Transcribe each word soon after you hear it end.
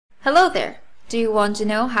Hello there! Do you want to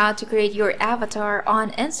know how to create your avatar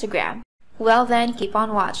on Instagram? Well then, keep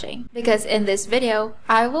on watching, because in this video,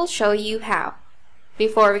 I will show you how.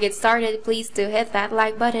 Before we get started, please do hit that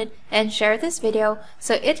like button and share this video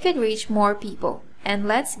so it could reach more people. And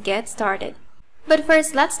let's get started. But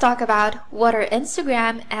first, let's talk about what are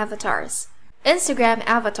Instagram avatars. Instagram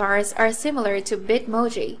avatars are similar to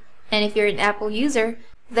Bitmoji, and if you're an Apple user,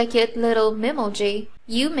 the cute little memoji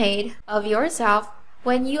you made of yourself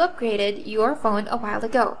when you upgraded your phone a while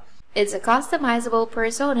ago. It's a customizable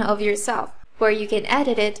persona of yourself, where you can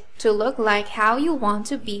edit it to look like how you want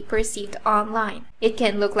to be perceived online. It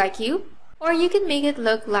can look like you, or you can make it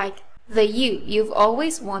look like the you you've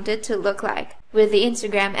always wanted to look like. With the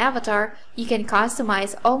Instagram avatar, you can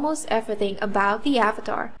customize almost everything about the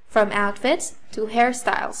avatar, from outfits to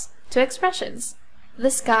hairstyles to expressions. The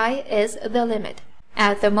sky is the limit.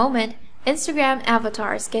 At the moment, Instagram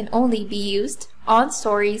avatars can only be used on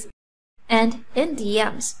stories and in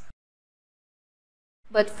DMs.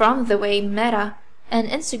 But from the way Meta and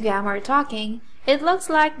Instagram are talking, it looks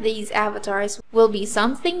like these avatars will be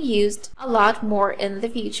something used a lot more in the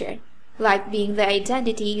future, like being the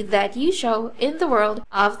identity that you show in the world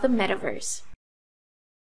of the metaverse.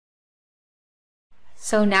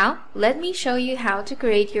 So now, let me show you how to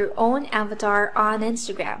create your own avatar on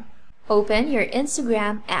Instagram. Open your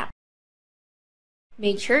Instagram app.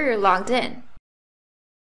 Make sure you're logged in.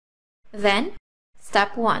 Then,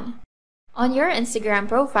 step 1. On your Instagram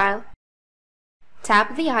profile,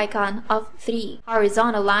 tap the icon of 3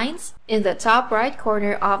 horizontal lines in the top right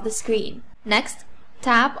corner of the screen. Next,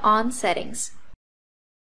 tap on Settings.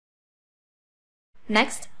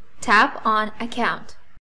 Next, tap on Account.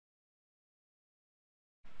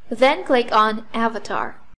 Then click on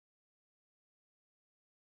Avatar.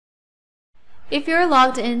 If you're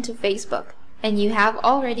logged into Facebook and you have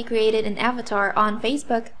already created an avatar on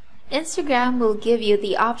Facebook, Instagram will give you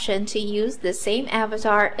the option to use the same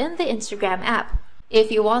avatar in the Instagram app.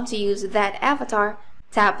 If you want to use that avatar,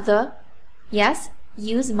 tap the Yes,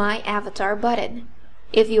 Use My Avatar button.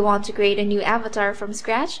 If you want to create a new avatar from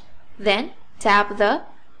scratch, then tap the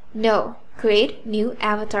No, Create New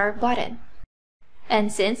Avatar button. And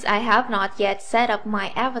since I have not yet set up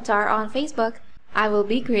my avatar on Facebook, I will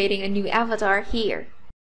be creating a new avatar here.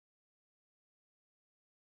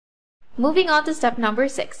 Moving on to step number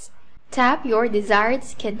 6. Tap your desired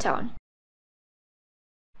skin tone.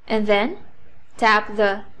 And then, tap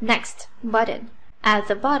the Next button at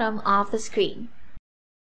the bottom of the screen.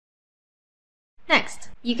 Next,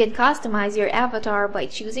 you can customize your avatar by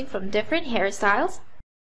choosing from different hairstyles,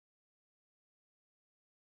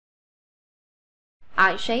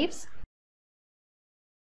 eye shapes,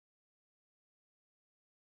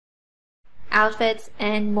 outfits,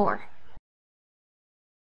 and more.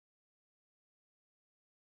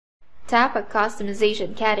 Tap a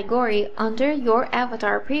customization category under your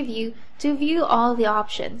avatar preview to view all the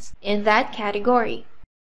options in that category.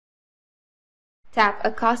 Tap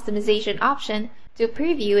a customization option to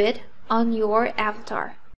preview it on your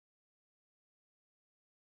avatar.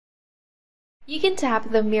 You can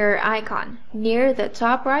tap the mirror icon near the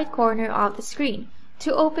top right corner of the screen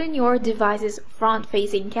to open your device's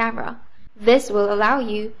front-facing camera. This will allow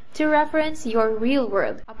you to reference your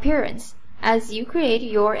real-world appearance as you create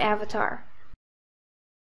your avatar.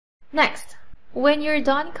 Next, when you're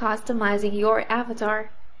done customizing your avatar,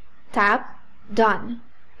 tap Done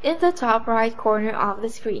in the top right corner of the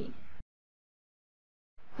screen.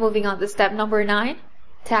 Moving on to step number 9,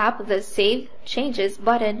 tap the Save Changes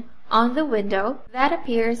button on the window that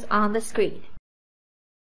appears on the screen.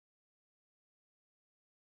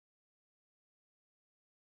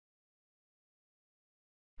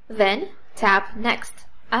 Then, tap Next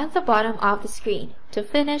at the bottom of the screen to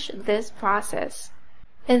finish this process.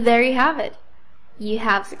 And there you have it. You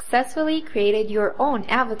have successfully created your own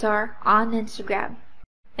avatar on Instagram.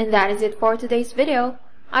 And that is it for today's video.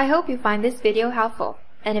 I hope you find this video helpful.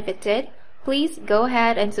 And if it did, please go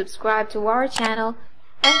ahead and subscribe to our channel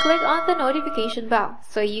and click on the notification bell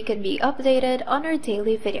so you can be updated on our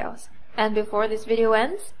daily videos. And before this video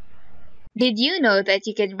ends, did you know that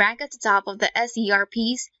you can rank at the top of the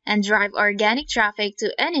SERPs and drive organic traffic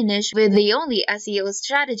to any niche with the only SEO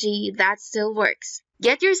strategy that still works?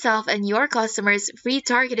 Get yourself and your customers free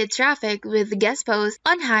targeted traffic with guest posts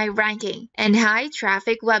on high-ranking and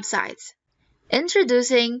high-traffic websites.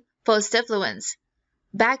 Introducing Post-Affluence,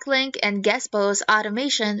 backlink and guest post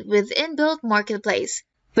automation with inbuilt marketplace.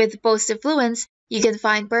 With Post-Affluence, you can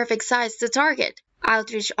find perfect sites to target,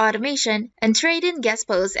 outreach automation, and trade in guest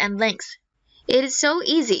posts and links. It is so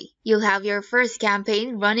easy. You'll have your first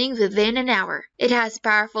campaign running within an hour. It has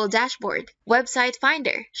powerful dashboard, website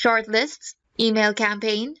finder, short lists, email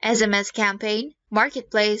campaign, SMS campaign,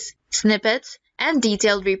 marketplace, snippets, and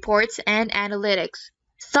detailed reports and analytics.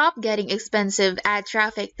 Stop getting expensive ad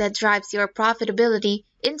traffic that drives your profitability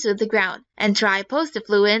into the ground and try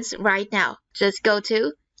Postafluence right now. Just go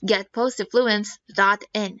to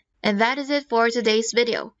getpostafluence.in. And that is it for today's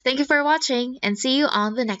video. Thank you for watching and see you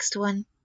on the next one.